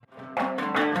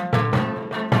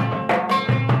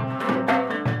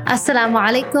Assalamu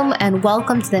alaikum and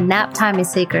welcome to the Nap Time is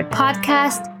Sacred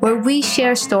podcast, where we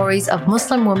share stories of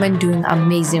Muslim women doing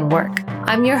amazing work.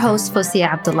 I'm your host, Fosia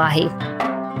Abdullahi.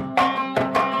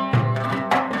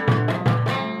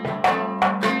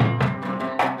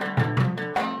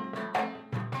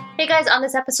 Hey guys, on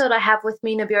this episode, I have with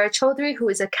me Nobera Chowdhury, who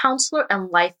is a counselor and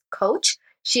life coach.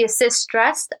 She assists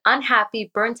stressed,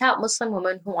 unhappy, burnt out Muslim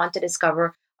women who want to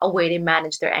discover a way to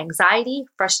manage their anxiety,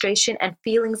 frustration, and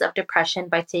feelings of depression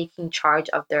by taking charge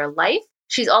of their life.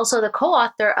 She's also the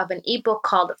co-author of an ebook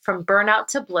called From Burnout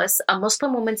to Bliss, a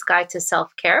Muslim woman's guide to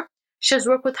self-care. She has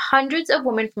worked with hundreds of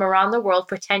women from around the world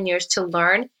for 10 years to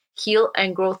learn, heal,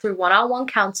 and grow through one-on-one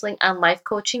counseling and life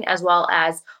coaching, as well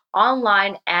as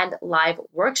online and live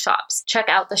workshops. Check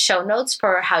out the show notes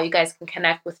for how you guys can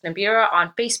connect with Nobera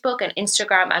on Facebook and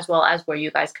Instagram, as well as where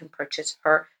you guys can purchase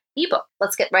her ebook.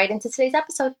 Let's get right into today's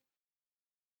episode.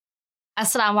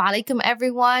 Assalamu alaikum,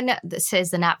 everyone. This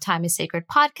is the Nap Time is Sacred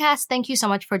podcast. Thank you so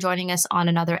much for joining us on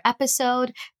another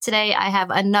episode. Today, I have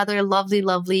another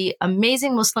lovely,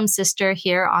 amazing Muslim sister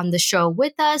here on the show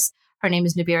with us. Her name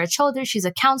is Nobera Chowdhury. She's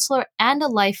a counselor and a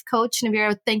life coach.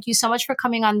 Nobera, thank you so much for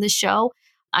coming on the show.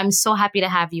 I'm so happy to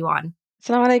have you on.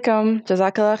 Assalamu alaikum.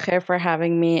 Jazakallah khair for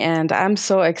having me. And I'm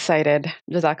so excited.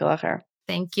 Jazakallah khair.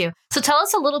 Thank you. So tell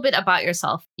us a little bit about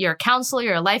yourself. You're a counselor,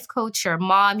 you're a life coach, you're a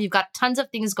mom, you've got tons of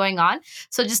things going on.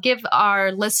 So just give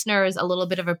our listeners a little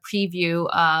bit of a preview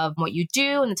of what you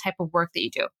do and the type of work that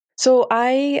you do. So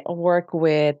I work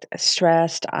with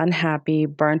stressed, unhappy,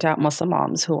 burnt out Muslim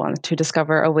moms who want to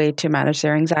discover a way to manage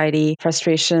their anxiety,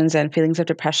 frustrations, and feelings of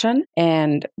depression,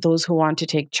 and those who want to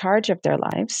take charge of their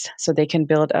lives so they can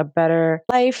build a better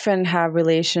life and have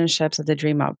relationships that they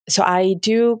dream of. So I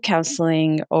do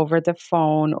counseling over the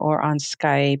phone or on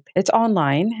Skype. It's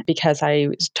online because I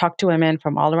talk to women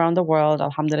from all around the world.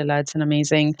 Alhamdulillah, it's an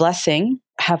amazing blessing.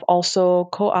 Have also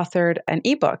co-authored an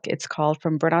ebook. It's called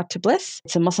From Burnout to Bliss.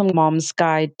 It's a Muslim mom's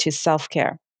guide to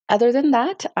self-care. Other than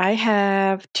that, I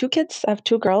have two kids. I have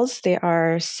two girls. They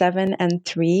are 7 and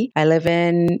 3. I live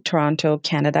in Toronto,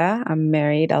 Canada. I'm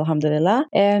married, alhamdulillah.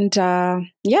 And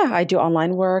I do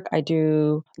online work. I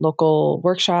do local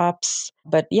workshops.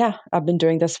 But yeah, I've been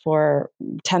doing this for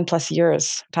 10 plus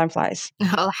years. Time flies.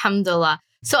 Alhamdulillah.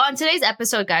 So on today's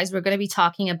episode, guys, we're going to be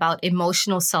talking about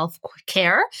emotional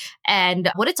self-care and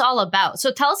what it's all about.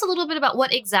 So tell us a little bit about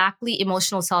what exactly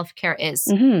emotional self-care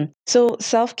is. So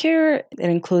self-care, it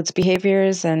includes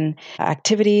behaviors and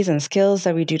activities and skills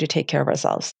that we do to take care of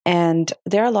ourselves. And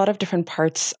there are a lot of different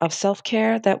parts of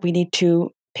self-care that we need to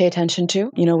pay attention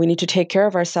to. We need to take care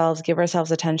of ourselves, give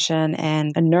ourselves attention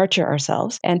and nurture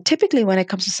ourselves. And typically when it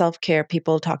comes to self-care,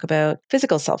 people talk about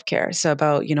physical self-care. So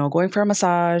about, going for a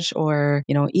massage or,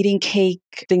 eating cake,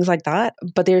 things like that.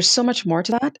 But there's so much more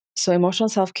to that. So emotional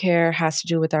self-care has to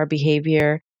do with our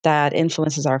behavior that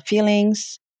influences our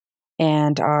feelings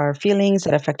and our feelings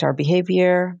that affect our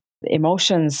behavior, the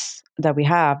emotions that we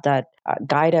have that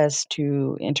guide us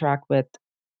to interact with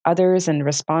others and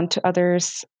respond to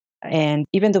others, and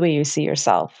even the way you see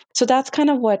yourself. So that's kind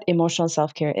of what emotional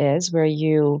self-care is, where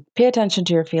you pay attention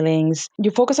to your feelings, you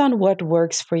focus on what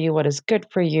works for you, what is good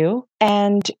for you,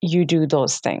 and you do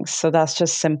those things. So that's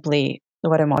just simply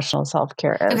what emotional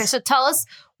self-care is. Okay, so tell us,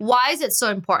 why is it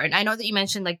so important? I know that you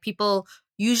mentioned people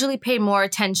usually pay more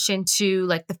attention to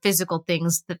the physical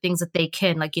things, the things that they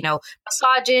can,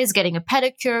 massages, getting a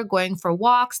pedicure, going for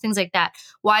walks, things like that.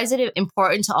 Why is it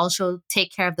important to also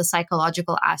take care of the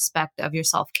psychological aspect of your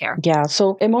self-care? Yeah,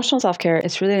 so emotional self-care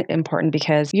is really important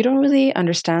because you don't really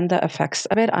understand the effects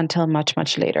of it until much,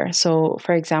 much later. So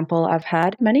for example, I've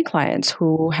had many clients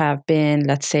who have been,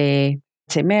 let's say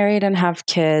married and have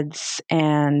kids,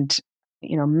 and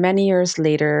many years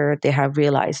later, they have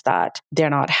realized that they're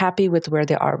not happy with where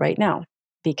they are right now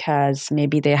because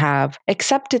maybe they have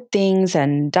accepted things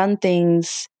and done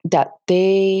things that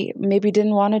they maybe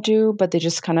didn't want to do, but they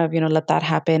just kind of, let that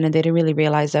happen and they didn't really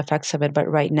realize the effects of it. But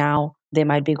right now, they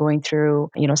might be going through,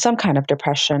 some kind of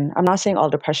depression. I'm not saying all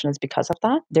depression is because of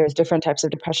that. There's different types of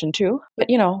depression too. But,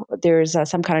 there's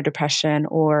some kind of depression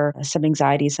or some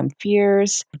anxiety, some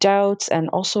fears, doubts, and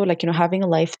also having a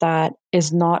life that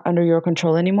is not under your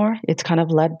control anymore. It's kind of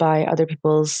led by other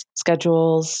people's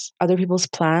schedules, other people's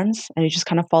plans, and you just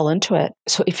kind of fall into it.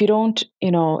 So if you don't,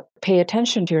 pay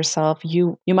attention to yourself,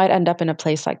 you might end up in a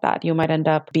place like that. You might end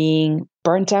up being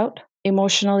burnt out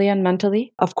emotionally and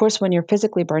mentally. Of course, when you're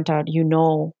physically burnt out, you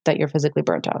know that you're physically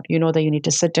burnt out. You know that you need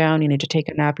to sit down, you need to take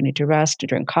a nap, you need to rest, to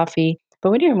drink coffee.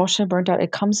 But when you're emotionally burnt out,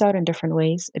 it comes out in different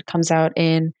ways. It comes out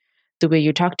in the way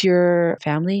you talk to your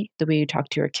family, the way you talk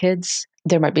to your kids,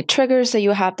 There might be triggers that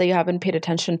you haven't paid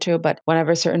attention to, but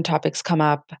whenever certain topics come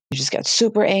up, you just get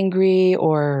super angry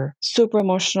or super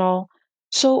emotional.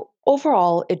 So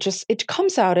overall, it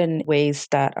comes out in ways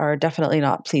that are definitely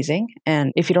not pleasing.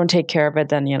 And if you don't take care of it,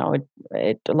 then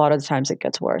a lot of the times it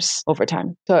gets worse over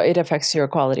time. So it affects your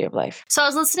quality of life. So I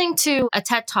was listening to a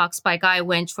TED Talks by Guy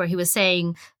Winch where he was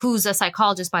saying, who's a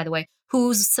psychologist, by the way,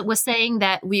 was saying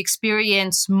that we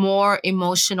experience more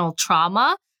emotional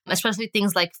trauma, especially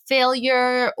things like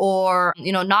failure or,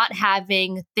 not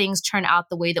having things turn out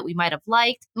the way that we might have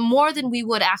liked, more than we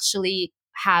would actually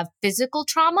have physical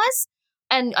traumas.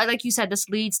 And like you said, this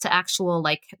leads to actual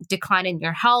like decline in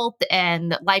your health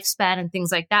and lifespan and things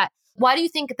like that. Why do you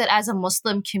think that as a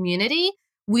Muslim community,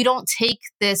 we don't take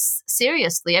this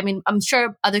seriously? I mean, I'm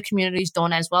sure other communities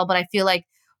don't as well, but I feel like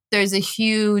there's a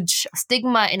huge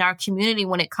stigma in our community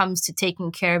when it comes to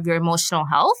taking care of your emotional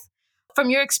health. From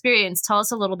your experience, tell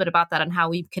us a little bit about that and how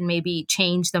we can maybe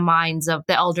change the minds of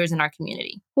the elders in our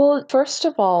community. Well, first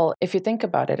of all, if you think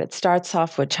about it, it starts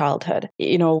off with childhood.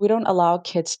 We don't allow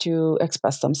kids to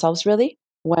express themselves really.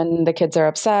 When the kids are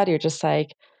upset, you're just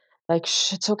like,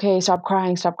 shh, it's okay, stop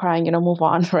crying, move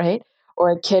on, right?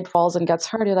 Or a kid falls and gets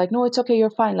hurt, you're like, no, it's okay, you're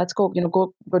fine, let's go,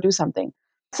 go do something.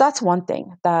 So that's one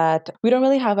thing, that we don't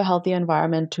really have a healthy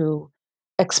environment to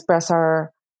express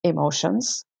our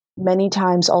emotions. Many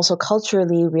times also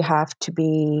culturally, we have to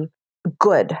be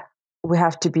good. We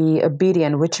have to be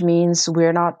obedient, which means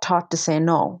we're not taught to say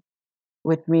no,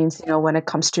 which means, when it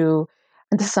comes to,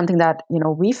 and this is something that,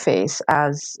 we face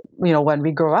as, when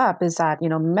we grow up, is that,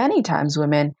 many times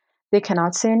women, they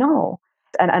cannot say no.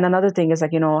 And another thing is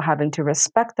like, having to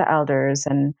respect the elders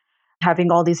and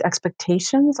having all these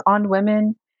expectations on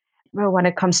women. Well, when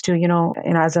it comes to,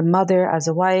 as a mother, as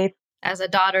a wife, As a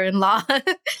daughter-in-law.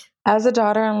 as a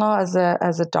daughter-in-law, as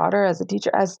a daughter, as a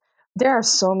teacher, as there are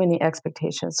so many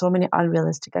expectations, so many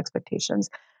unrealistic expectations.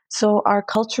 So our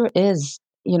culture is,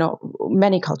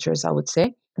 many cultures, I would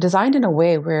say, designed in a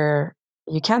way where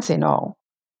you can't say no.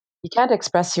 You can't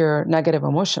express your negative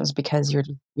emotions because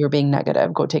you're being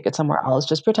negative. Go take it somewhere else.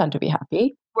 Just pretend to be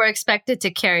happy. We're expected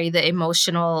to carry the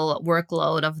emotional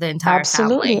workload of the entire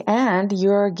Absolutely. family. And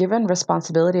you're given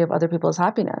responsibility of other people's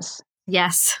happiness.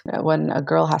 Yes. When a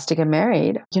girl has to get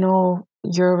married, you're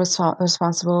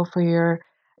responsible for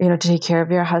to take care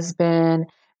of your husband.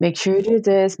 Make sure you do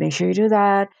this, make sure you do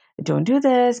that. Don't do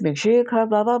this, make sure you cook,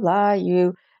 blah, blah, blah.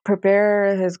 You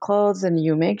prepare his clothes and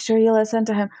you make sure you listen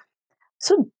to him.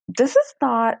 So this is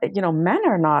not,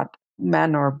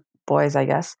 men or boys, I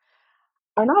guess,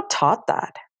 are not taught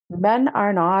that. Men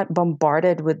are not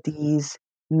bombarded with these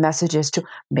messages to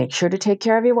make sure to take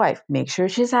care of your wife, make sure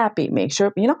she's happy, make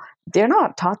sure, they're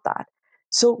not taught that.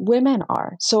 So women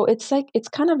are. So it's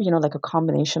kind of, like a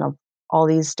combination of all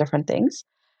these different things.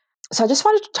 So I just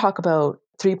wanted to talk about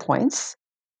 3 points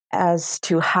as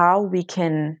to how we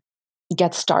can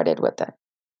get started with it.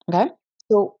 Okay.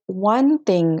 So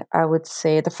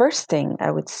the first thing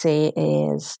I would say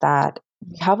is that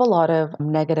we have a lot of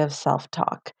negative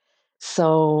self-talk.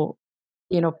 So,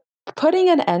 you know, putting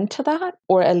an end to that,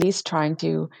 or at least trying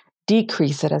to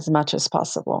decrease it as much as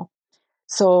possible.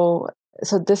 So,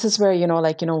 so this is where,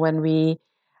 when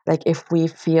if we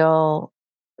feel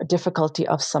a difficulty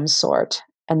of some sort,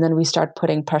 and then we start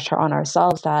putting pressure on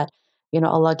ourselves that,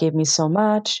 Allah gave me so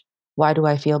much. Why do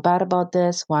I feel bad about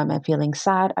this? Why am I feeling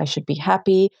sad? I should be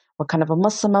happy. What kind of a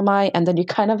Muslim am I? And then you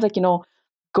kind of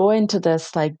go into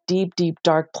this like deep, deep,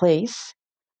 dark place,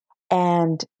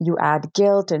 and you add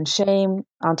guilt and shame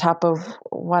on top of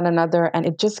one another, and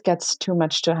it just gets too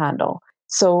much to handle.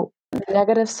 So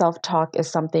negative self-talk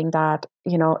is something that,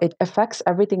 it affects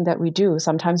everything that we do.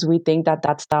 Sometimes we think that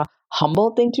that's the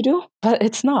humble thing to do, but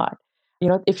it's not.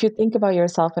 If you think about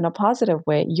yourself in a positive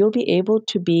way, you'll be able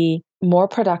to be more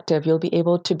productive. You'll be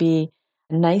able to be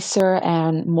nicer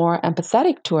and more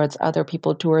empathetic towards other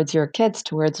people, towards your kids,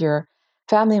 towards your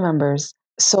family members.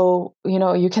 So,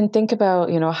 you can think about,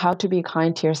 how to be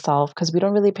kind to yourself, because we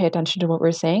don't really pay attention to what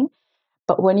we're saying.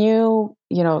 But when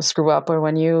screw up, or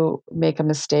when you make a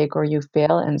mistake or you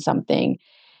fail in something,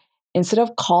 instead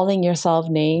of calling yourself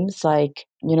names like,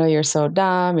 you're so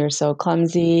dumb, you're so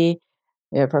clumsy,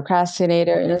 you're a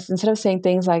procrastinator, instead of saying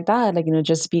things like that, like,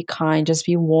 just be kind, just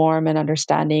be warm and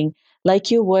understanding, like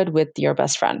you would with your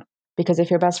best friend. Because if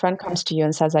your best friend comes to you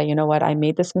and says that, you know what, I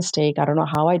made this mistake, I don't know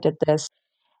how I did this,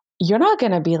 you're not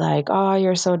going to be like, oh,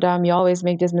 you're so dumb. You always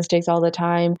make these mistakes all the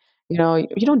time. You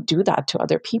don't do that to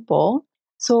other people.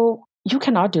 So you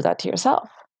cannot do that to yourself.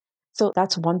 So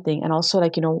that's one thing. And also,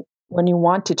 when you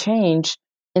want to change,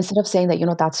 instead of saying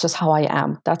that, that's just how I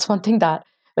am, that's one thing that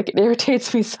it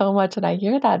irritates me so much when I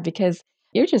hear that, because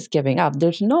you're just giving up.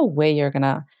 There's no way you're going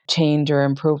to change or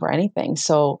improve or anything.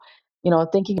 So,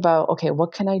 thinking about, okay,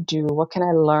 what can I do? What can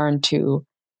I learn to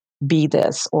be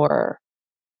this or,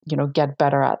 get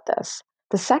better at this?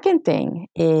 The second thing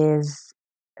is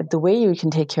the way you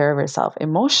can take care of yourself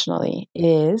emotionally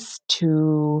is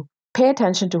to pay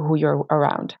attention to who you're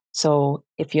around. So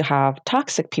if you have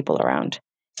toxic people around,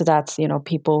 so that's,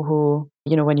 people who,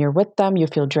 when you're with them, you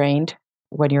feel drained.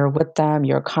 When you're with them,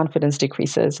 your confidence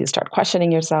decreases. You start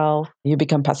questioning yourself. You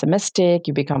become pessimistic.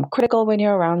 You become critical when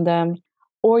you're around them.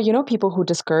 Or, people who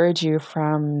discourage you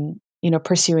from,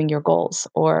 pursuing your goals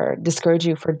or discourage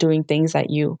you for doing things that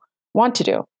you want to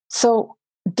do. So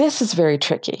this is very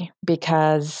tricky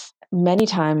because many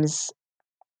times,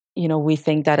 we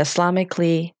think that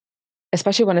Islamically,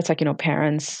 especially when it's like,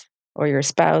 parents or your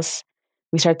spouse,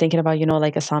 we start thinking about,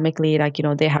 like Islamically, like,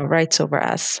 they have rights over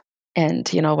us. And,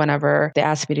 whenever they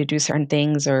ask me to do certain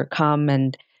things or come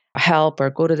and help or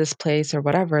go to this place or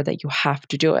whatever, that you have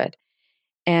to do it.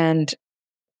 And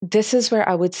this is where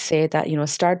I would say that,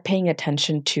 start paying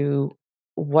attention to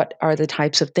what are the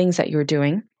types of things that you're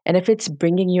doing. And if it's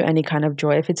bringing you any kind of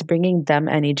joy, if it's bringing them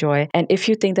any joy, and if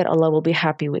you think that Allah will be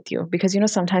happy with you, because,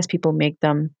 sometimes people make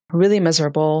them really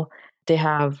miserable. They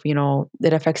have,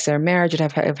 it affects their marriage, it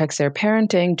affects their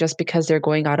parenting just because they're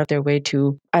going out of their way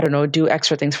to, I don't know, do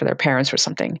extra things for their parents or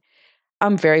something.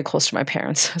 I'm very close to my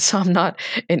parents. So I'm not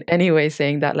in any way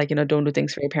saying that, like, don't do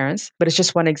things for your parents. But it's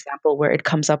just one example where it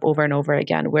comes up over and over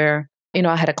again, where,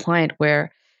 I had a client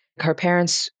where her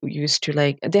parents used to,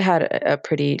 like, they had a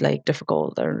pretty, like,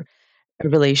 difficult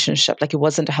relationship. Like, it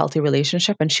wasn't a healthy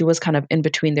relationship. And she was kind of in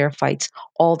between their fights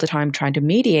all the time trying to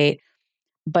mediate.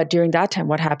 But during that time,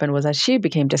 what happened was that she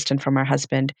became distant from her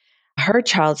husband. Her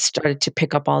child started to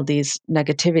pick up all these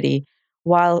negativity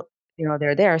while,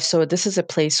 they're there. So this is a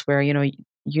place where,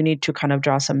 you need to kind of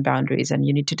draw some boundaries and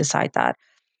you need to decide that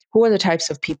who are the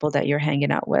types of people that you're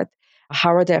hanging out with?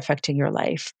 How are they affecting your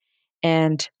life?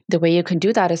 And the way you can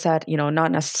do that is that,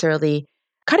 not necessarily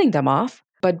cutting them off,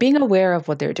 but being aware of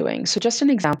what they're doing. So just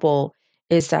an example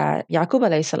is that Yaqub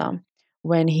alayhi salam,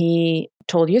 when he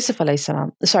told Yusuf alayhi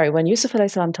salam, sorry, when Yusuf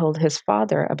alayhi salam told his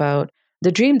father about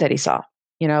the dream that he saw,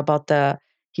 about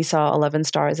he saw 11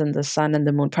 stars and the sun and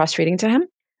the moon prostrating to him.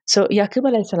 So Yaqub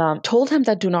alayhi salam told him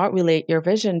that do not relate your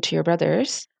vision to your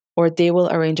brothers or they will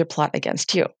arrange a plot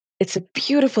against you. It's a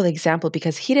beautiful example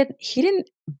because he didn't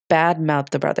badmouth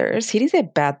the brothers. He didn't say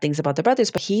bad things about the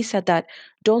brothers, but he said that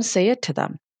don't say it to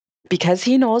them because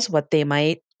he knows what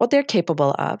they're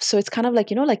capable of. So it's kind of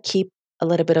like, like keep a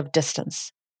little bit of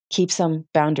distance, keep some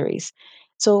boundaries.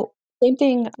 So same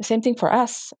thing for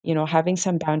us, having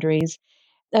some boundaries.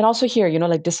 And also here,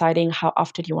 like deciding how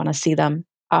often you want to see them,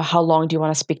 how long do you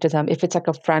want to speak to them? If it's like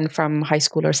a friend from high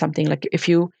school or something, like if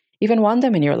you even want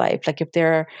them in your life, like if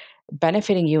they're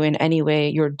benefiting you in any way,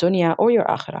 your dunya or your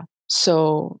akhirah.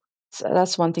 So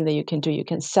that's one thing that you can do. You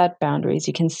can set boundaries.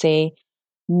 You can say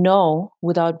no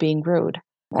without being rude.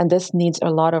 And this needs a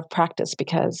lot of practice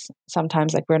because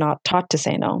sometimes like we're not taught to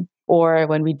say no. Or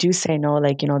when we do say no,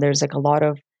 like, there's like a lot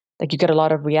of like you get a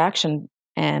lot of reaction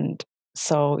and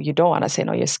so you don't want to say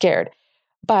no, you're scared.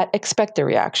 But expect the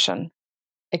reaction.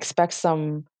 Expect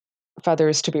some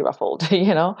feathers to be ruffled,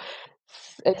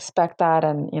 Expect that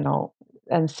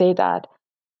and say that.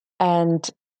 And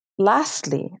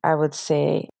lastly, I would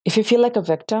say if you feel like a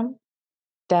victim,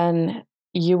 then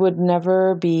you would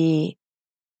never be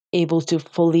able to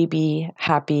fully be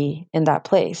happy in that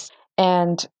place.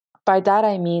 And by that,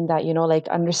 I mean that, like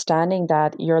understanding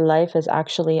that your life is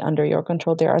actually under your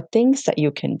control. There are things that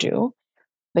you can do.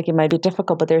 Like it might be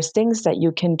difficult, but there's things that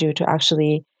you can do to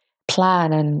actually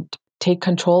plan and take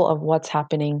control of what's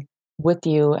happening with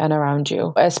you and around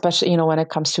you, especially, when it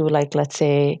comes to like, let's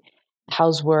say,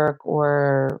 housework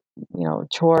or,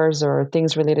 chores or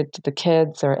things related to the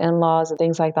kids or in-laws and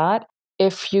things like that.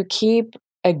 If you keep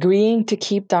agreeing to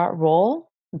keep that role,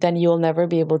 then you'll never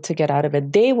be able to get out of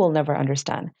it. They will never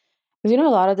understand. Because, a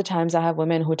lot of the times I have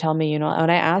women who tell me, when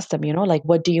I ask them, like,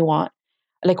 what do you want?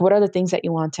 Like, what are the things that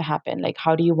you want to happen? Like,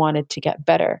 how do you want it to get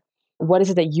better? What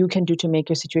is it that you can do to make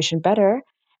your situation better?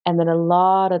 And then a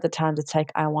lot of the times it's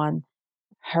like, I want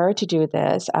her to do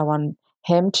this. I want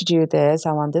him to do this.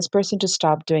 I want this person to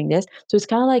stop doing this. So it's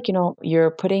kind of like, you're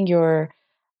putting your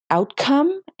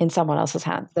outcome in someone else's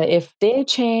hands. That if they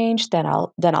change, then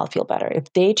I'll feel better.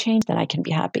 If they change, then I can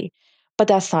be happy. But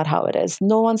that's not how it is.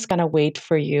 No one's gonna wait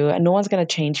for you and no one's gonna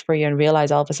change for you and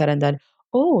realize all of a sudden that,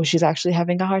 oh, she's actually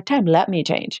having a hard time. Let me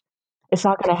change. It's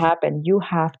not gonna happen. You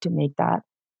have to make that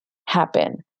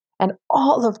happen. And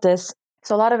all of this,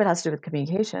 so a lot of it has to do with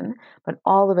communication, but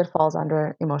all of it falls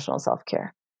under emotional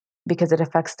self-care because it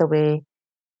affects the way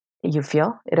you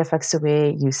feel. It affects the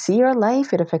way you see your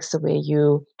life. It affects the way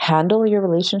you handle your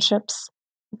relationships.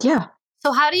 Yeah.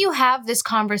 So how do you have this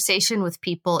conversation with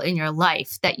people in your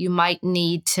life that you might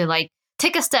need to like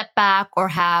take a step back or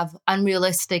have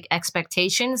unrealistic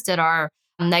expectations that are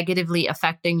negatively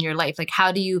affecting your life? Like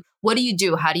what do you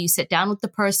do? How do you sit down with the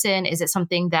person? Is it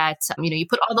something that, you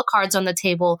put all the cards on the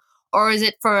table, or is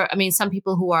it for, some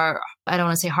people who are, I don't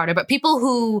want to say harder, but people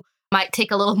who might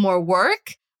take a little more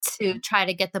work to try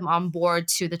to get them on board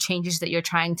to the changes that you're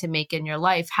trying to make in your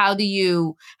life? How do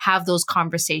you have those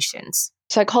conversations?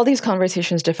 So I call these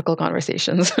conversations difficult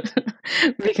conversations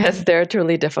because they're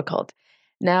truly difficult.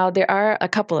 Now, there are a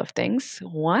couple of things.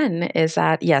 One is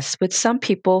that, yes, with some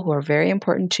people who are very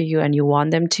important to you and you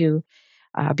want them to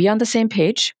be on the same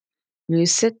page, you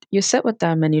sit with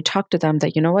them and you talk to them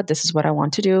that, you know what, this is what I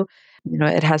want to do.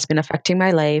 It has been affecting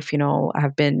my life. I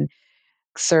have been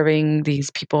serving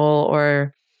these people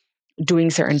or doing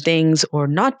certain things or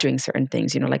not doing certain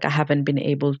things. Like I haven't been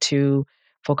able to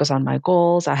focus on my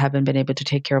goals. I haven't been able to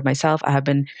take care of myself. I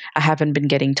haven't been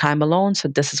getting time alone. So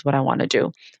this is what I want to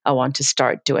do. I want to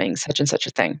start doing such and such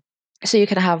a thing. So you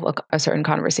can have a certain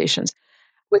conversations.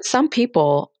 With some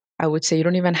people, I would say you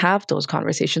don't even have those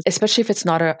conversations, especially if it's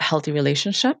not a healthy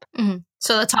relationship.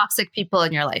 So the toxic people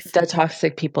in your life. The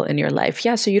toxic people in your life.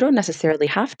 Yeah. So you don't necessarily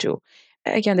have to.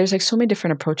 Again, there's like so many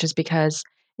different approaches because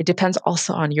it depends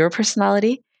also on your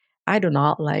personality. I do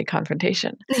not like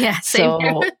confrontation. Yeah, same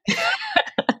here. So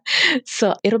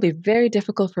so it'll be very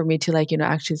difficult for me to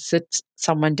actually sit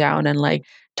someone down and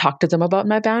talk to them about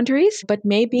my boundaries. But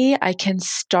maybe I can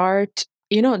start,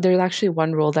 there's actually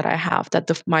one rule that I have that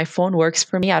my phone works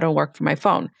for me. I don't work for my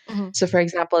phone. So for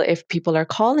example, if people are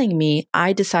calling me,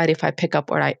 I decide if I pick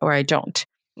up or I don't.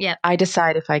 Yeah. I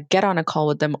decide if I get on a call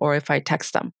with them or if I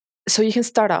text them. So you can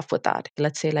start off with that.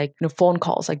 Let's say phone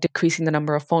calls, like decreasing the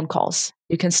number of phone calls.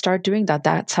 You can start doing that.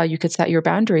 That's how you could set your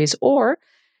boundaries. Or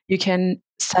you can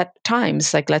set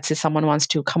times. Like let's say someone wants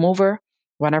to come over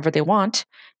whenever they want.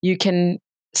 You can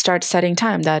start setting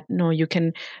time that, no, you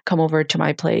can come over to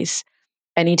my place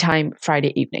anytime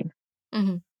Friday evening.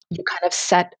 You kind of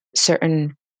set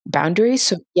certain boundaries.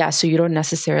 So yeah, so you don't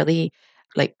necessarily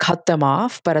cut them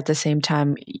off, but at the same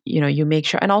time, you make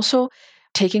sure. And also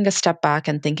taking a step back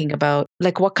and thinking about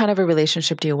what kind of a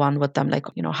relationship do you want with them?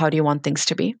 How do you want things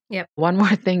to be? Yep. One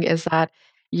more thing is that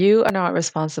you are not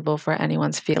responsible for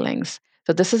anyone's feelings.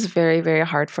 So this is very, very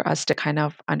hard for us to kind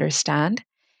of understand.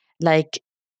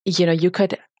 You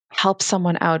could help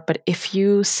someone out, but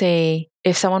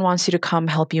if someone wants you to come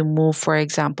help you move, for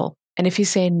example, and if you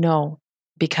say no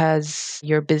because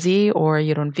you're busy or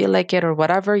you don't feel like it or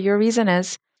whatever your reason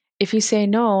is, if you say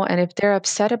no and if they're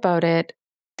upset about it,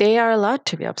 they are allowed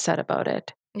to be upset about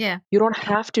it. Yeah. You don't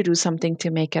have to do something to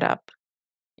make it up.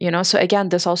 So again,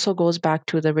 this also goes back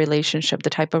to the relationship, the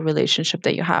type of relationship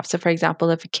that you have. So for example,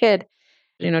 if a kid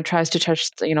tries to touch,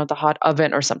 the hot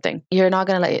oven or something, you're not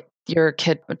going to let your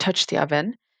kid touch the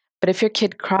oven. But if your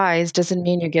kid cries, doesn't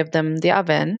mean you give them the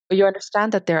oven. You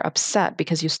understand that they're upset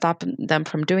because you stop them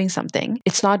from doing something.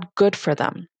 It's not good for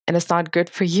them and it's not good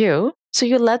for you. So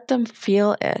you let them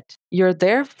feel it. You're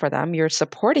there for them, you're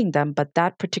supporting them, but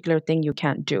that particular thing you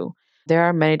can't do. There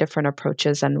are many different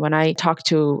approaches. And when I talk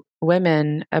to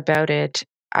women about it,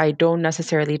 I don't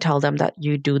necessarily tell them that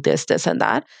you do this, this, and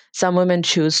that. Some women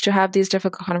choose to have these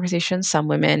difficult conversations. Some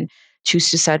women choose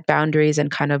to set boundaries and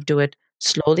kind of do it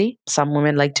slowly. Some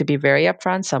women like to be very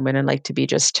upfront. Some women like to be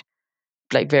just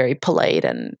very polite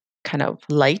and kind of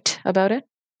light about it.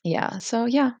 Yeah. So,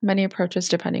 yeah, many approaches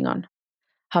depending on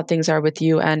how things are with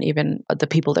you and even the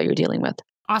people that you're dealing with.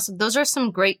 Awesome. Those are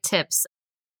some great tips.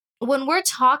 When we're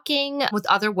talking with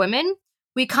other women,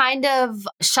 we kind of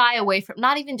shy away from,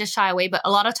 not even just shy away, but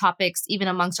a lot of topics, even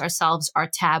amongst ourselves, are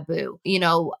taboo.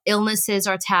 Illnesses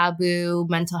are taboo,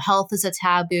 mental health is a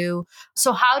taboo.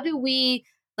 So how do we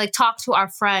talk to our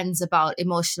friends about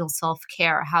emotional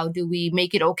self-care? How do we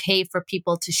make it okay for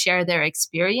people to share their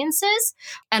experiences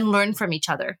and learn from each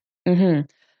other? Mm-hmm.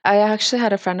 I actually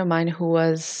had a friend of mine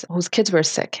whose kids were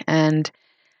sick, and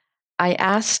I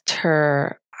asked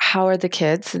her, how are the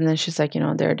kids? And then she's like,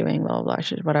 they're doing blah, blah,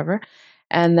 blah, whatever.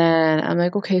 And then I'm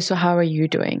like, okay, so how are you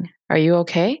doing? Are you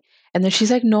okay? And then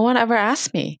she's like, no one ever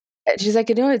asked me. And she's like,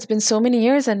 it's been so many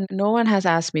years and no one has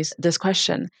asked me this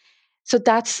question. So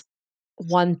that's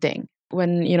one thing.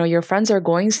 When, your friends are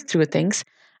going through things,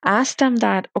 ask them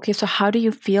that, okay, so how do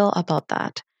you feel about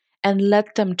that? And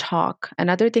let them talk.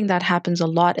 Another thing that happens a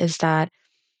lot is that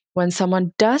when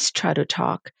someone does try to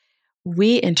talk,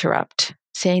 we interrupt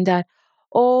saying that,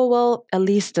 oh, well, at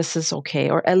least this is okay,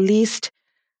 or at least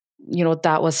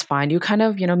that was fine. You kind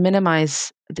of,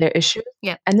 minimize their issues.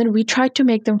 Yeah. And then we try to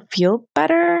make them feel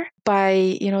better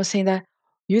by, saying that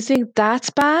you think that's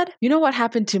bad. You know what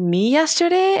happened to me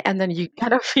yesterday? And then you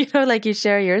kind of, like you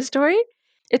share your story.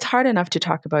 It's hard enough to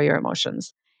talk about your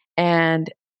emotions.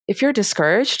 And if you're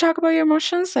discouraged to talk about your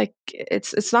emotions, like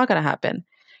it's not going to happen.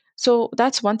 So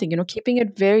that's one thing, keeping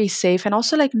it very safe and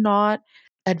also like not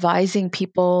advising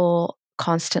people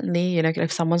constantly.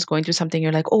 If someone's going through something,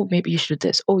 you're like, oh, maybe you should do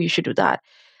this. Oh, you should do that.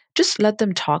 Just let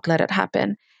them talk, let it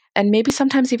happen. And maybe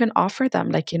sometimes even offer them,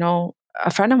 like,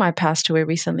 a friend of mine passed away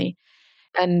recently.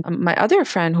 And my other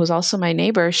friend, who's also my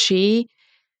neighbor, she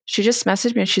just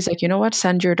messaged me and she's like, you know what,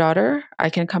 send your daughter. I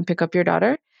can come pick up your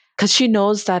daughter. Because she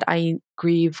knows that I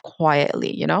grieve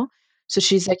quietly. So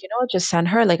she's like, you know what, just send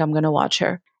her. Like, I'm going to watch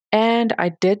her. And I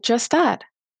did just that.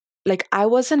 Like, I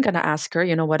wasn't going to ask her,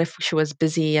 what if she was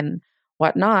busy and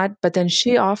whatnot. But then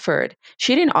she offered.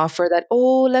 She didn't offer that,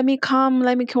 oh, let me come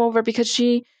over, because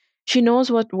she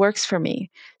knows what works for me.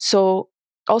 So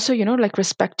also, like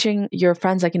respecting your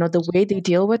friends, like, the way they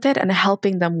deal with it and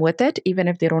helping them with it, even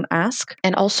if they don't ask.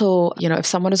 And also, if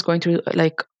someone is going through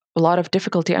like a lot of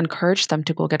difficulty, encourage them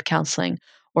to go get counseling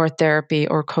or therapy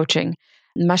or coaching.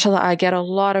 Mashallah, I get a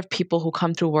lot of people who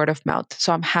come through word of mouth.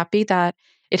 So I'm happy that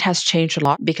it has changed a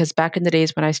lot, because back in the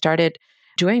days when I started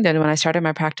doing that, when I started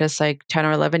my practice like 10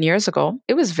 or 11 years ago,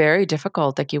 it was very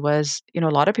difficult. Like, it was, a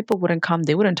lot of people wouldn't come,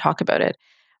 they wouldn't talk about it.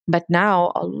 But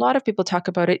now a lot of people talk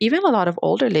about it. Even a lot of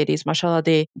older ladies, mashallah,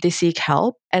 they seek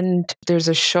help. And there's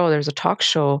a talk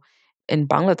show in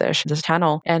Bangladesh, this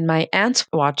channel, and my aunts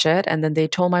watch it. And then they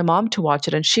told my mom to watch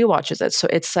it, and she watches it. So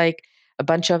it's like a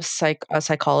bunch of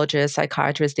psychologists,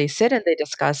 psychiatrists, they sit and they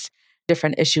discuss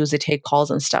different issues, they take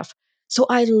calls and stuff. So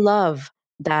I love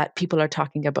that people are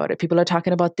talking about it. People are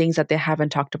talking about things that they haven't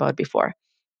talked about before.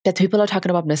 That people are talking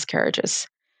about miscarriages.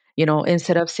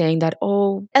 Instead of saying that,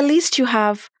 oh, at least you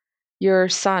have your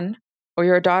son or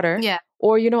your daughter, Yeah.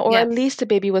 or, or Yeah. at least the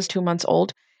baby was 2 months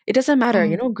old. It doesn't matter.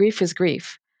 Mhm. Grief is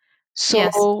grief.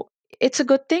 Yes. So it's a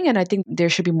good thing. And I think there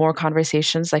should be more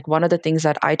conversations. Like, one of the things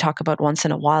that I talk about once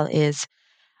in a while is,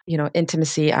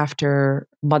 intimacy after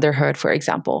motherhood, for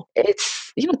example.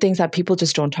 It's, things that people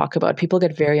just don't talk about. People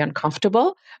get very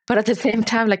uncomfortable, but at the same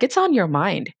time, like, it's on your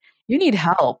mind. You need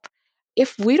help.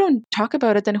 If we don't talk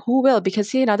about it, then who will? Because,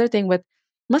 see, another thing with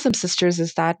Muslim sisters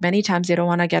is that many times they don't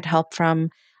want to get help from,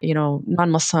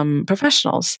 non-Muslim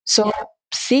professionals. So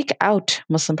seek out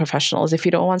Muslim professionals. If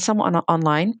you don't want someone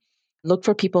online, look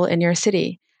for people in your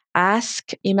city.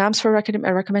 Ask imams for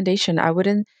a recommendation. I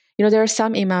wouldn't, there are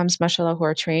some imams, mashallah, who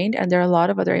are trained, and there are a lot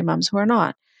of other imams who are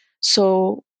not.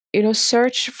 So,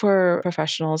 search for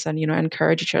professionals and,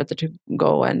 encourage each other to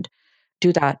go and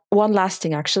do that. One last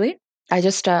thing, actually. I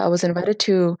was invited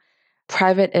to a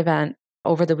private event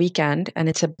over the weekend, and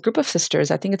it's a group of sisters.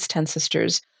 I think it's 10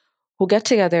 sisters who get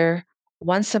together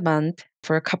once a month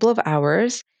for a couple of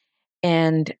hours,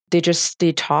 and they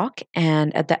talk,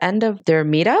 and at the end of their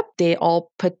meetup they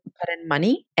all put in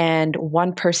money, and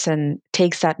one person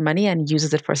takes that money and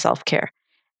uses it for self-care,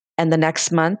 and the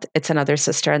next month it's another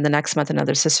sister, and the next month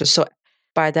another sister. So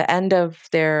by the end of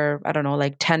their, I don't know,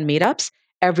 like 10 meetups,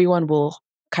 everyone will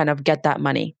kind of get that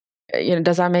money.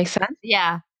 Does that make sense?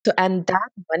 Yeah. So, and that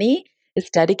money is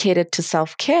dedicated to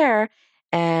self-care.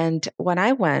 And when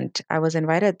I went, I was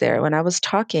invited there. When I was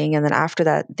talking, and then after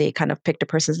that, they kind of picked a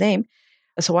person's name.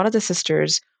 So one of the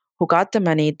sisters who got the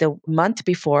money the month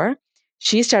before,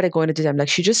 she started going to the gym. Like,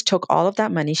 she just took all of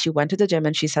that money. She went to the gym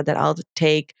and she said that I'll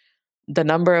take the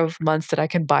number of months that I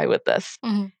can buy with this.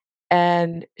 Mhm.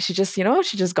 And she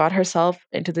just got herself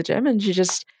into the gym, and she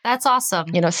just, That's awesome.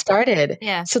 started.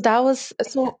 Yeah. So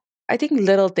I think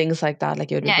little things like that,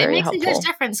 like, it would be Yeah, it very makes a huge helpful.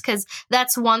 difference, because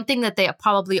that's one thing that they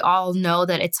probably all know,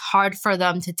 that it's hard for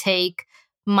them to take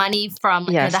money from,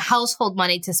 like, the Yes, household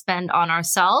money to spend on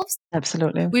ourselves.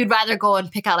 absolutely. We'd rather go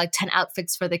and pick out like 10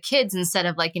 outfits for the kids instead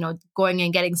of, like, going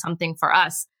and getting something for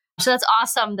us. So that's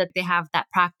awesome that they have that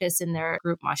practice in their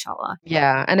group, mashallah.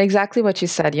 Yeah, and exactly what you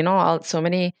said. So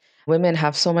many women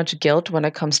have so much guilt when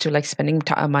it comes to like spending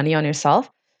money on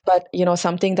yourself. But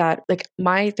something that, like,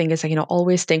 my thing is like,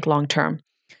 always think long term.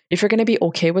 If you're going to be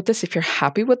okay with this, if you're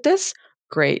happy with this,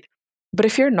 great. But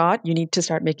if you're not, you need to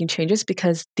start making changes,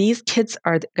 because these kids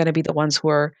are going to be the ones who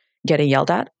are getting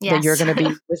yelled at. That you're Yes. going to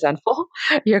be resentful.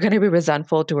 You're going to be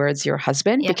resentful towards your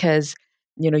husband Yep. because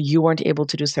you weren't able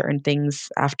to do certain things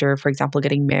after, for example,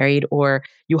 getting married, or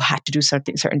you had to do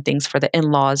certain things for the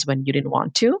in-laws when you didn't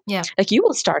want to. Yeah. Like, you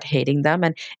will start hating them,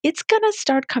 and it's going to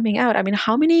start coming out. I mean,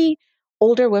 how many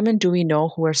older women do we know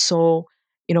who are so,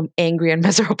 angry and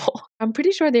miserable? I'm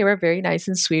pretty sure they were very nice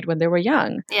and sweet when they were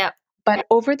young. Yep. But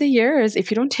over the years,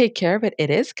 if you don't take care of it, it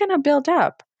is going to build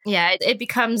up. Yeah, it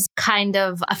becomes kind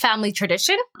of a family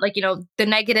tradition. Like, the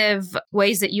negative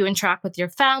ways that you interact with your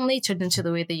family turn into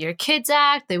the way that your kids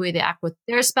act, the way they act with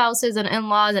their spouses and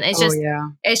in-laws. And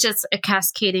it's just a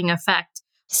cascading effect.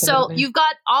 So Absolutely. you've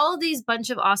got all of these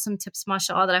bunch of awesome tips,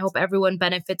 mashallah, that I hope everyone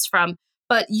benefits from.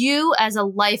 But you as a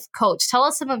life coach, tell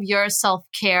us some of your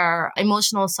self-care,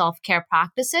 emotional self-care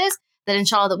practices that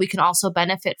inshallah that we can also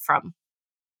benefit from.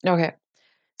 Okay.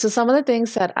 So some of the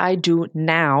things that I do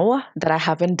now that I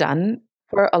haven't done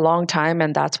for a long time,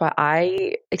 and that's why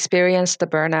I experienced the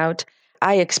burnout.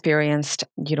 I experienced,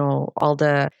 all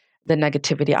the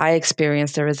negativity. I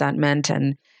experienced the resentment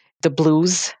and the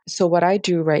blues. So what I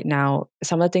do right now,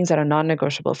 some of the things that are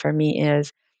non-negotiable for me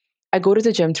is I go to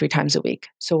the gym 3 times a week.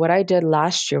 So what I did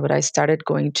last year, what I started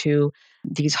going to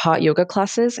these hot yoga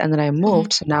classes, and then I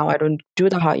moved. So now I don't do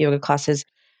the hot yoga classes.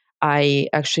 I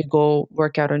actually go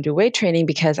work out and do weight training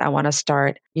because I want to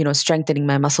start, strengthening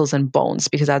my muscles and bones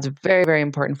because that's very, very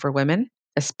important for women,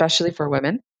 especially for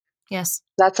women. Yes.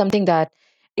 That's something that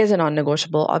is a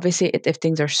non-negotiable. Obviously, if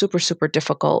things are super, super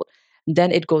difficult,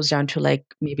 then it goes down to like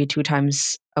maybe 2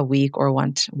 times a week or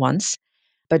once.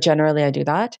 But generally, I do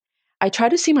that. I try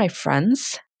to see my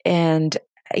friends and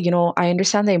I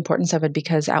understand the importance of it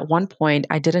because at one point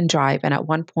I didn't drive. And at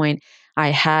one point I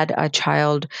had a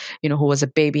child, who was a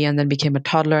baby and then became a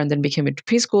toddler and then became a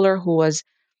preschooler who was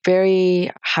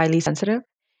very highly sensitive.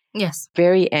 Yes.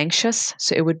 Very anxious.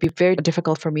 So it would be very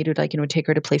difficult for me to take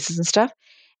her to places and stuff.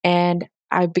 And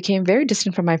I became very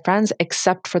distant from my friends,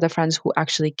 except for the friends who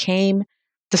actually came,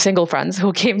 the single friends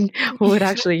who came, who would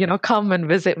actually, come and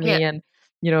visit Yeah. me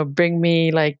and, bring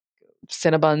me like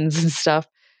Cinnabons and stuff.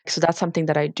 So that's something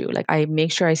that I do. Like I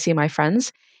make sure I see my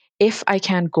friends. If I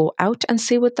can go out and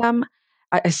see with them,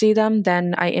 I see them,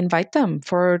 then I invite them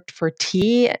for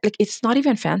tea. Like it's not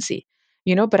even fancy,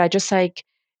 but I just like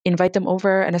invite them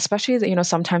over. And especially,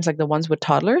 sometimes like the ones with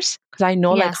toddlers, because I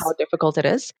know like Yes. how difficult it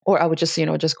is. Or I would just,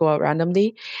 just go out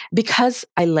randomly because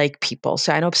I like people.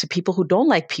 So I know some people who don't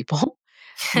like people.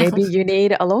 Maybe you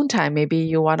need alone time. Maybe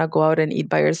you want to go out and eat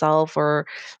by yourself or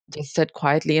just sit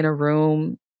quietly in a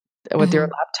room with your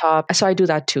laptop. So I do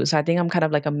that too. So I think I'm kind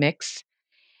of like a mix.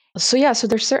 So yeah, so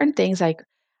there's certain things like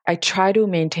I try to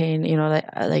maintain,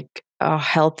 like a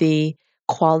healthy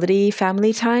quality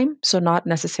family time. So not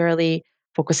necessarily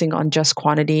focusing on just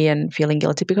quantity and feeling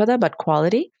guilty because of that, but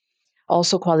quality.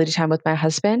 Also quality time with my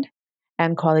husband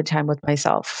and quality time with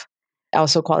myself.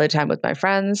 Also quality time with my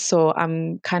friends. So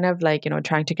I'm kind of like,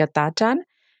 trying to get that done.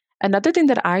 Another thing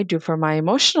that I do for my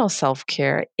emotional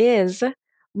self-care is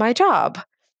my job.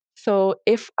 So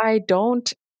if I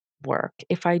don't work,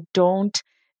 if I don't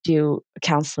do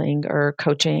counseling or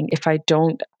coaching, if I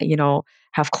don't,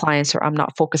 have clients or I'm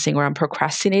not focusing or I'm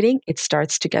procrastinating, it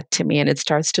starts to get to me and it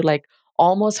starts to like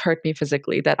almost hurt me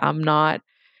physically that I'm not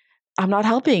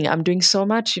helping. I'm doing so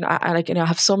much, I like, I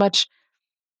have so much,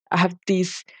 I have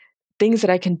these things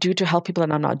that I can do to help people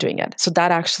and I'm not doing it. So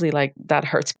that actually like that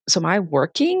hurts. So my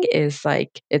working is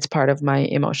like it's part of my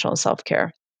emotional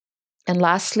self-care. And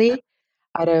lastly,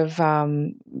 out of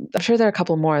I'm sure there are a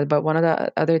couple more, but one of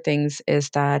the other things is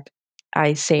that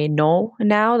I say no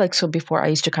now. Like so before I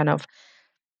used to kind of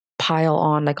pile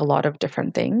on like a lot of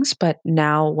different things, but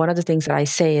now one of the things that I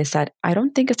say is that I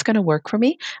don't think it's going to work for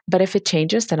me, but if it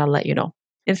changes then I'll let you know.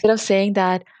 Instead of saying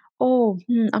that, oh,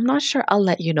 I'm not sure, I'll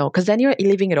let you know, because then you're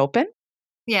leaving it open.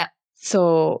 Yeah.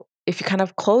 So if you kind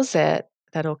of close it,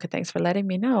 that okay, thanks for letting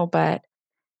me know, but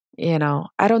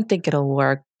I don't think it'll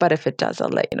work. But if it does, I'll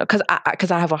let you know.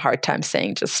 Because I have a hard time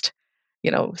saying just,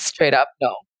 straight up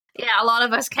no. Yeah, a lot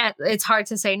of us can't. It's hard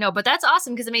to say no, but that's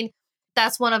awesome because I mean,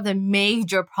 that's one of the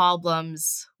major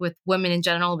problems with women in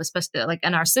general, especially like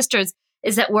and our sisters,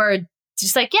 is that we're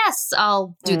just like, yes,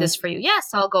 I'll do Mm, this for you. Yes,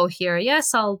 I'll go here.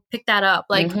 Yes, I'll pick that up.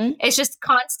 Like mhm, it's just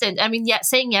constant. I mean, yeah,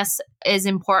 saying yes is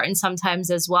important sometimes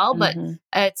as well, but mhm,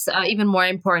 it's even more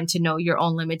important to know your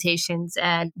own limitations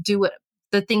and do it,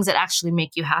 the things that actually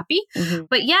make you happy. mhm,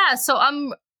 But yeah, so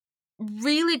I'm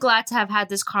really glad to have had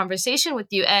this conversation with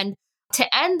you. And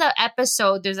to end the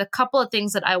episode, there's a couple of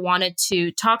things that I wanted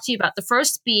to talk to you about. The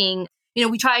first being,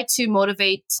 we try to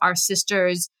motivate our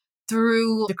sisters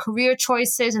through the career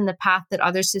choices and the path that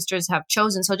other sisters have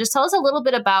chosen. So just tell us a little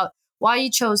bit about why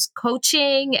you chose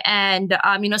coaching and,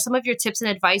 some of your tips and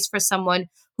advice for someone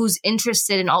who's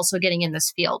interested in also getting in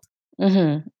this field.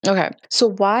 mhm. Okay. So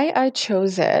why I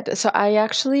chose it? So I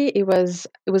actually it was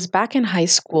back in high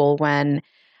school when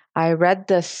I read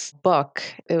this book.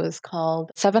 It was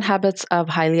called 7 Habits of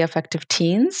Highly Effective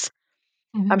Teens.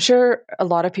 I'm Mhm. sure a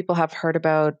lot of people have heard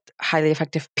about Highly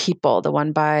Effective People, the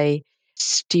one by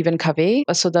Stephen Covey.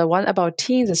 So the one about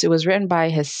teens it was written by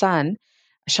his son,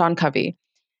 Sean Covey.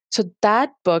 So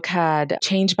that book had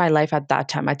changed my life at that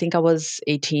time. I think I was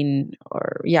 18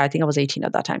 I think I was 18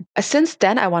 at that time. Since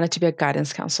then, I wanted to be a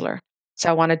guidance counselor. So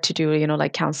I wanted to do,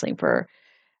 like counseling for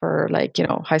like,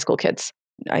 high school kids.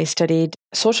 I studied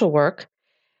social work,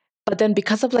 but then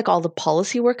because of like all the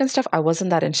policy work and stuff, I wasn't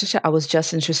that interested. I was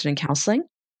just interested in counseling.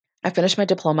 I finished my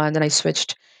diploma and then I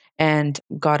switched and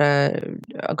got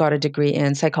a degree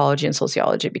in psychology and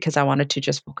sociology because I wanted to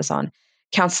just focus on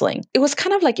counseling. It was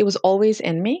kind of like it was always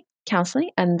in me,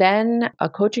 counseling, and then a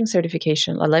life coaching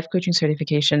certification,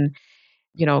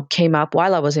 came up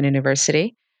while I was in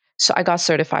university. So I got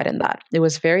certified in that. It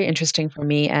was very interesting for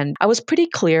me and I was pretty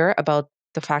clear about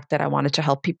the fact that I wanted to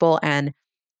help people and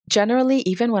generally,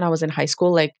 even when I was in high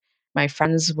school, like my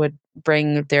friends would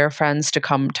bring their friends to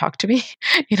come talk to me,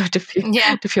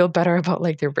 Yeah. to feel better about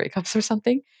like their breakups or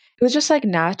something. It was just like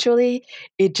naturally,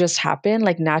 it just happened.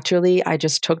 Like naturally, I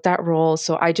just took that role.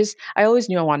 So I always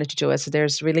knew I wanted to do it. So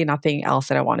there's really nothing else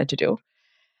that I wanted to do.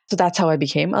 So that's how I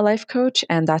became a life coach.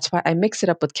 And that's why I mix it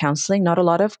up with counseling. Not a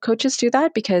lot of coaches do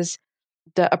that because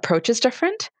the approach is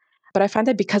different. But I find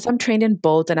that because I'm trained in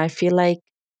both and I feel like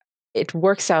it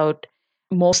works out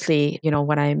mostly,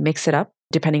 when I mix it up,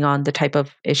 depending on the type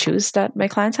of issues that my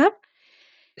clients have.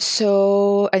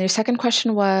 So, and your second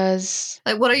question was?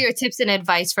 Like, what are your tips and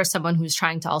advice for someone who's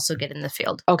trying to also get in the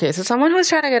field? Okay, so someone who's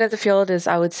trying to get at the field is,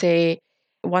 I would say,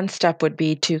 one step would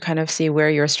be to kind of see where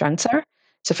your strengths are.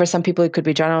 So for some people, it could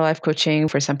be general life coaching.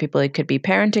 For some people, it could be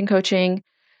parenting coaching.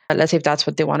 Let's say if that's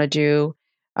what they want to do.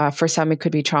 For some, it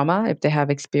could be trauma if they have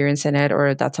experience in it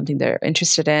or that's something they're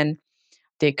interested in.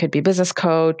 They could be business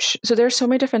coach. So there's so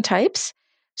many different types.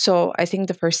 So I think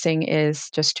the first thing is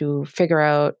just to figure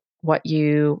out what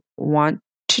you want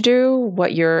to do,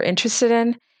 what you're interested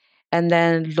in, and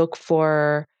then look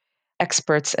for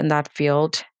experts in that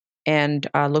field and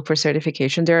look for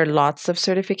certification. There are lots of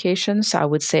certifications. So I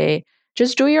would say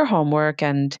just do your homework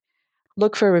and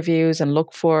look for reviews and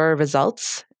look for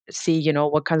results. See,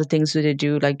 what kinds of things do they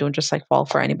do? Like, don't just like fall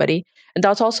for anybody. And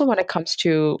that's also when it comes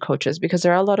to coaches, because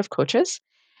there are a lot of coaches.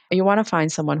 You want to find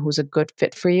someone who's a good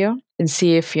fit for you and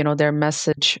see if, their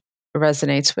message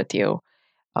resonates with you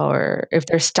or if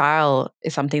their style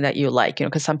is something that you like,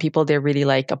 because some people, they're really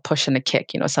like a push and a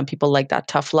kick, some people like that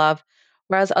tough love,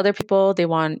 whereas other people, they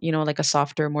want, like a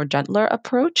softer, more gentler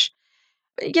approach.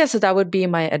 Yeah, so that would be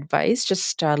my advice.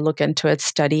 Just look into it,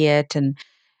 study it, and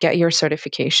get your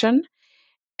certification,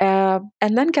 and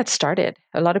then get started.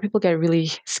 A lot of people get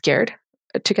really scared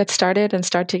to get started and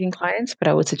start taking clients, but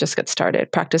I would say just get started.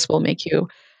 Practice will make you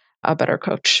a better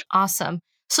coach. Awesome.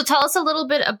 So tell us a little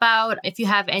bit about if you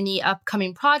have any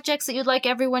upcoming projects that you'd like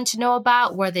everyone to know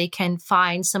about, where they can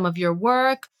find some of your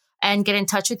work and get in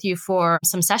touch with you for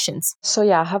some sessions. So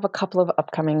yeah, I have a couple of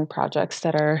upcoming projects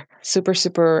that are super,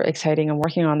 super exciting. I'm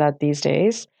working on that these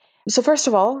days. So first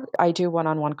of all, I do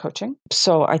one-on-one coaching.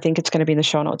 So I think it's going to be in the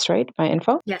show notes, right? My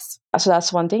info. Yes. So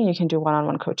that's one thing you can do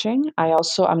one-on-one coaching.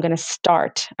 I'm going to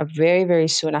start very, very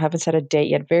soon. I haven't set a date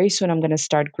yet. Very soon, I'm going to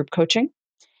start group coaching.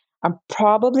 I'm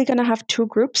probably going to have two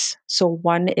groups. So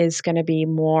one is going to be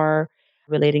more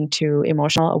relating to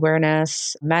emotional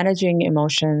awareness, managing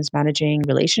emotions, managing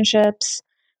relationships,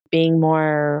 being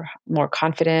more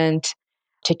confident,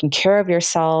 taking care of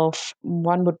yourself.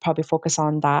 One would probably focus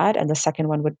on that and the second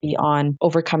one would be on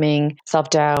overcoming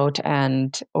self-doubt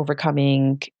and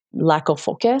overcoming lack of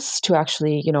focus to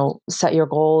actually, set your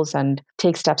goals and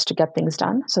take steps to get things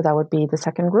done. So that would be the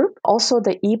second group. Also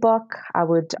the ebook, I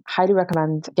would highly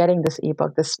recommend getting this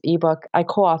ebook. This ebook, I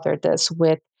co-authored this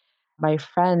with my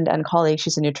friend and colleague.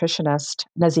 She's a nutritionist,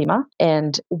 Nazima,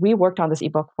 and we worked on this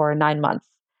ebook for 9 months.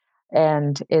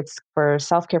 And it's for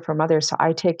self-care for mothers. So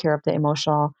I take care of the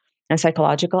emotional and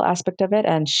psychological aspect of it,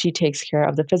 and she takes care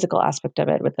of the physical aspect of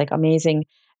it with like amazing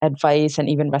advice and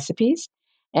even recipes.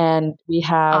 And we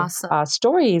have Awesome.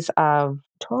 stories of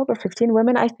 12 or 15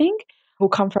 women, I think, who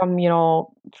come from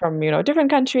different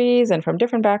countries and from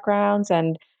different backgrounds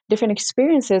and different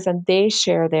experiences, and they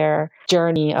share their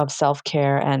journey of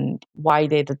self-care and why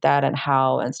they did that and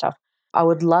how and stuff. I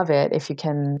would love it if you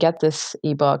can get this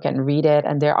ebook and read it.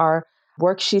 And there are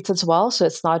worksheets as well. So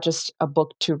it's not just a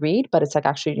book to read, but it's like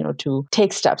actually, to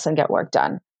take steps and get work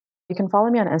done. You can follow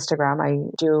me on Instagram.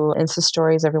 I do Insta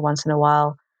stories every once in a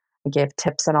while. I give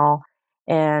tips and all.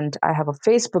 And I have a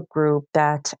Facebook group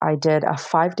that I did a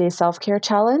 5-day self-care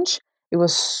challenge. It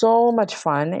was so much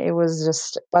fun. It was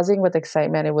just buzzing with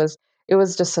excitement. It was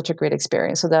just such a great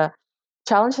experience. So the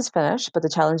challenge has finished, but the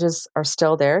challenges are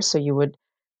still there. So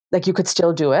you could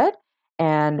still do it.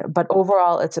 But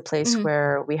overall, it's a place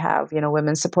where we have,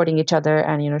 women supporting each other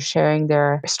and, sharing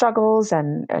their struggles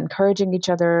and encouraging each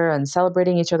other and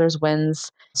celebrating each other's wins.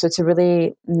 So it's a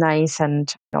really nice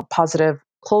and positive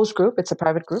closed group. It's a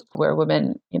private group where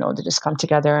women, they just come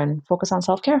together and focus on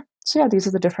self-care. So yeah, these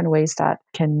are the different ways that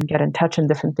can get in touch and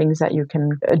different things that you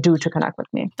can do to connect with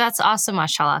me. That's awesome,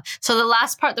 mashallah. So the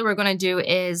last part that we're going to do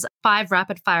is 5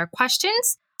 rapid fire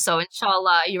questions. So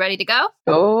inshallah, you ready to go?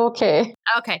 Okay.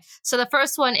 Okay. So the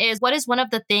first one is, what is one of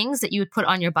the things that you would put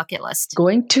on your bucket list?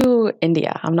 Going to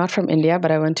India. I'm not from India,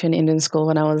 but I went to an Indian school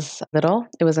when I was little.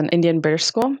 It was an Indian British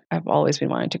school. I've always been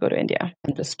wanting to go to India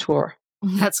and just tour.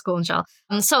 That's cool, inshallah.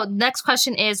 So next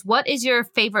question is, what is your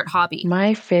favorite hobby?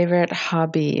 My favorite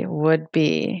hobby would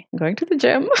be going to the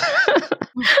gym.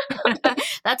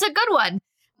 That's a good one.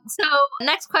 So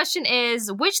next question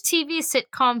is, which TV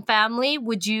sitcom family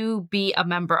would you be a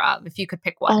member of if you could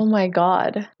pick one? Oh my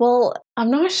God. Well, I'm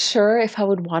not sure if I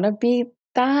would want to be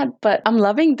that, but I'm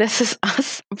loving This Is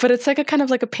Us. But it's like a kind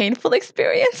of like a painful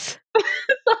experience.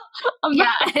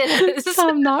 It is. So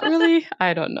I'm not really,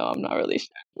 I don't know. I'm not really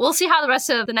sure. We'll see how the rest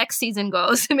of the next season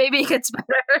goes. Maybe it gets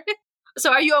better.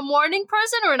 So are you a morning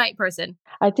person or a night person?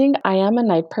 I think I am a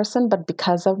night person, but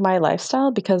because of my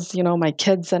lifestyle, because, my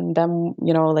kids and them,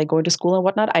 like going to school and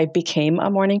whatnot, I became a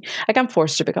morning, like I'm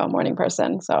forced to become a morning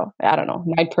person. So I don't know,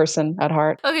 night person at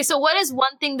heart. Okay. So what is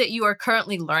one thing that you are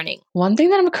currently learning? One thing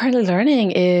that I'm currently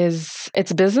learning is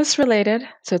it's business related.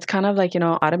 So it's kind of like,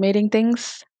 automating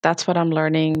things. That's what I'm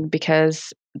learning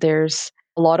because there's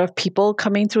a lot of people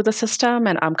coming through the system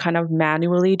and I'm kind of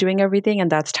manually doing everything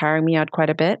and that's tiring me out quite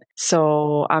a bit.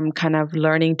 So I'm kind of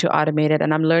learning to automate it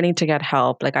and I'm learning to get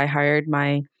help. Like I hired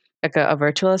a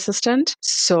virtual assistant.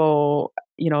 So,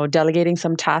 delegating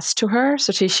some tasks to her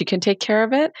so she can take care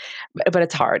of it, but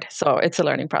it's hard. So it's a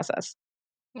learning process.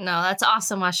 No, that's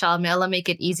awesome, mashallah. May Allah make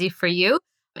it easy for you.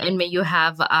 And may you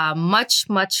have much,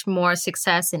 much more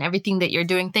success in everything that you're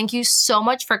doing. Thank you so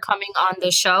much for coming on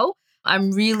the show.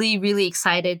 I'm really, really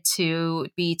excited to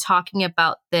be talking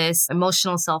about this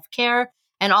emotional self-care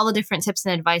and all the different tips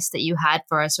and advice that you had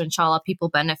for us. So inshallah, people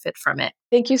benefit from it.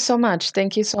 Thank you so much.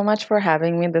 Thank you so much for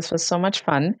having me. This was so much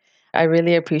fun. I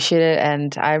really appreciate it.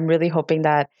 And I'm really hoping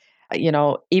that,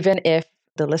 even if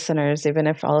the listeners, even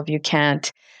if all of you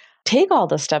can't take all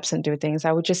the steps and do things,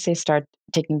 I would just say start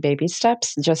taking baby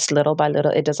steps, just little by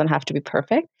little. It doesn't have to be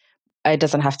perfect. It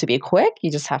doesn't have to be quick. You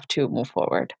just have to move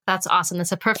forward. That's awesome.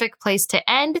 That's a perfect place to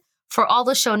end. For all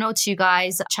the show notes, you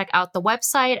guys check out the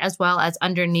website as well as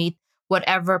underneath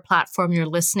whatever platform you're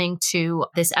listening to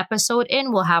this episode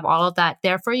in. We'll have all of that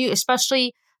there for you,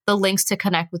 especially the links to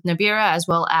connect with Nobera as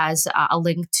well as a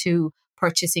link to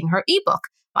purchasing her ebook.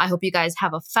 I hope you guys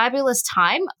have a fabulous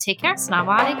time. Take care.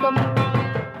 Assalamu alaikum.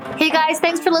 Hey guys,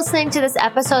 thanks for listening to this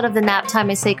episode of the Nap Time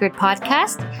is Sacred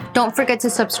podcast. Don't forget to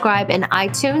subscribe in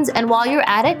iTunes. And while you're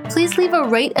at it, please leave a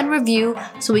rate and review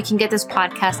so we can get this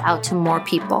podcast out to more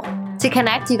people. To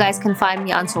connect, you guys can find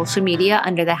me on social media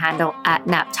under the handle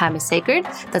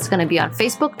 @NapTimeIsSacred. That's going to be on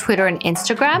Facebook, Twitter, and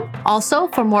Instagram. Also,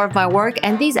 for more of my work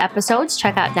and these episodes,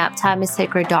 check out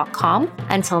naptimeissacred.com.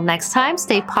 Until next time,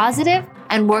 stay positive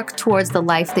and work towards the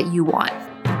life that you want.